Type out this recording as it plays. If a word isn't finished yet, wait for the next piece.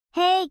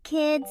Hey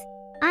kids,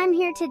 I'm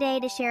here today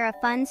to share a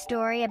fun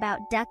story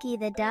about Ducky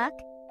the duck.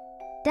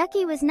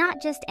 Ducky was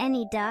not just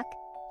any duck.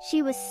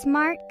 She was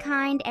smart,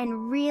 kind,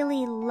 and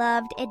really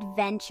loved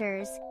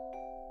adventures.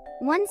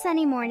 One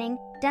sunny morning,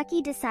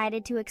 Ducky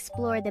decided to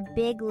explore the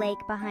big lake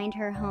behind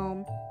her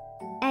home.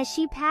 As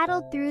she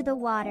paddled through the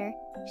water,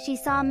 she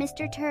saw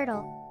Mr.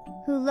 Turtle,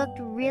 who looked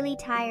really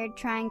tired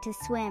trying to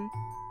swim.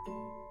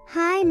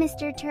 "Hi,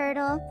 Mr.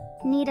 Turtle.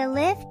 Need a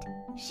lift?"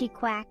 she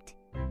quacked.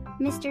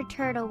 Mr.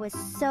 Turtle was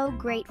so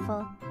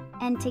grateful,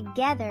 and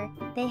together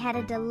they had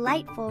a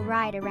delightful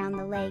ride around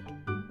the lake.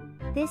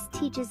 This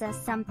teaches us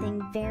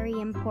something very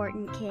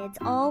important, kids.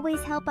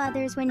 Always help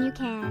others when you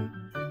can.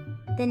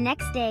 The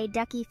next day,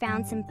 Ducky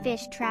found some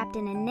fish trapped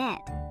in a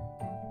net.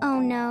 Oh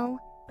no,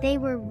 they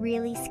were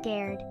really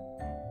scared.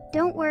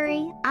 "Don't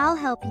worry, I'll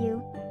help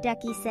you,"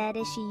 Ducky said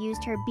as she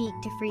used her beak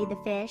to free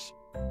the fish.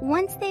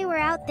 Once they were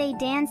out, they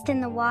danced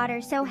in the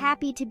water, so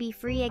happy to be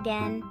free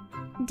again.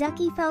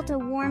 Ducky felt a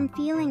warm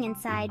feeling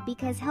inside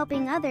because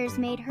helping others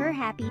made her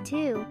happy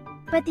too.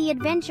 But the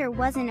adventure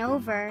wasn't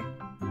over.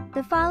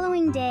 The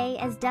following day,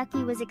 as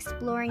Ducky was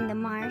exploring the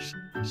marsh,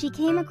 she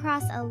came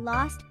across a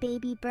lost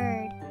baby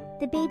bird.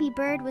 The baby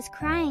bird was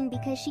crying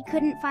because she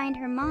couldn't find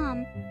her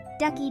mom.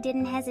 Ducky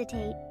didn't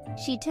hesitate.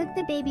 She took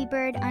the baby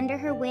bird under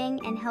her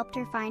wing and helped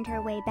her find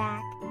her way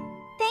back.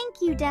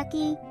 "Thank you,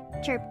 Ducky,"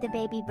 chirped the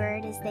baby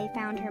bird as they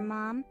found her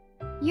mom.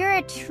 "You're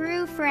a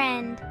true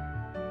friend."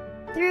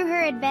 Through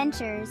her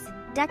adventures,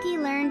 Ducky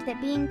learned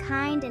that being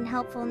kind and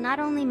helpful not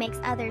only makes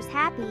others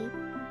happy,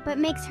 but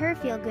makes her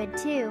feel good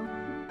too.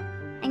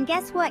 And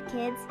guess what,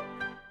 kids?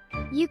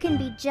 You can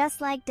be just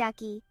like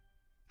Ducky.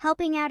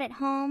 Helping out at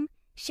home,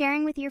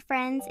 sharing with your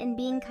friends, and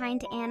being kind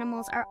to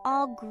animals are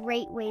all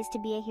great ways to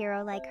be a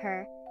hero like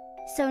her.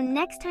 So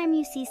next time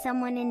you see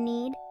someone in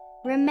need,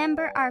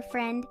 remember our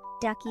friend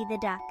Ducky the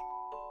duck.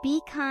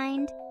 Be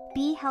kind,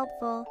 be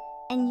helpful,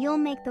 and you'll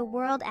make the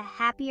world a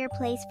happier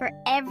place for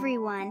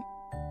everyone.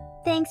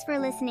 Thanks for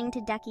listening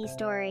to Ducky's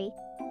story.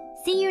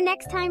 See you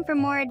next time for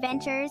more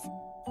adventures.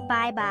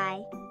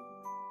 Bye-bye.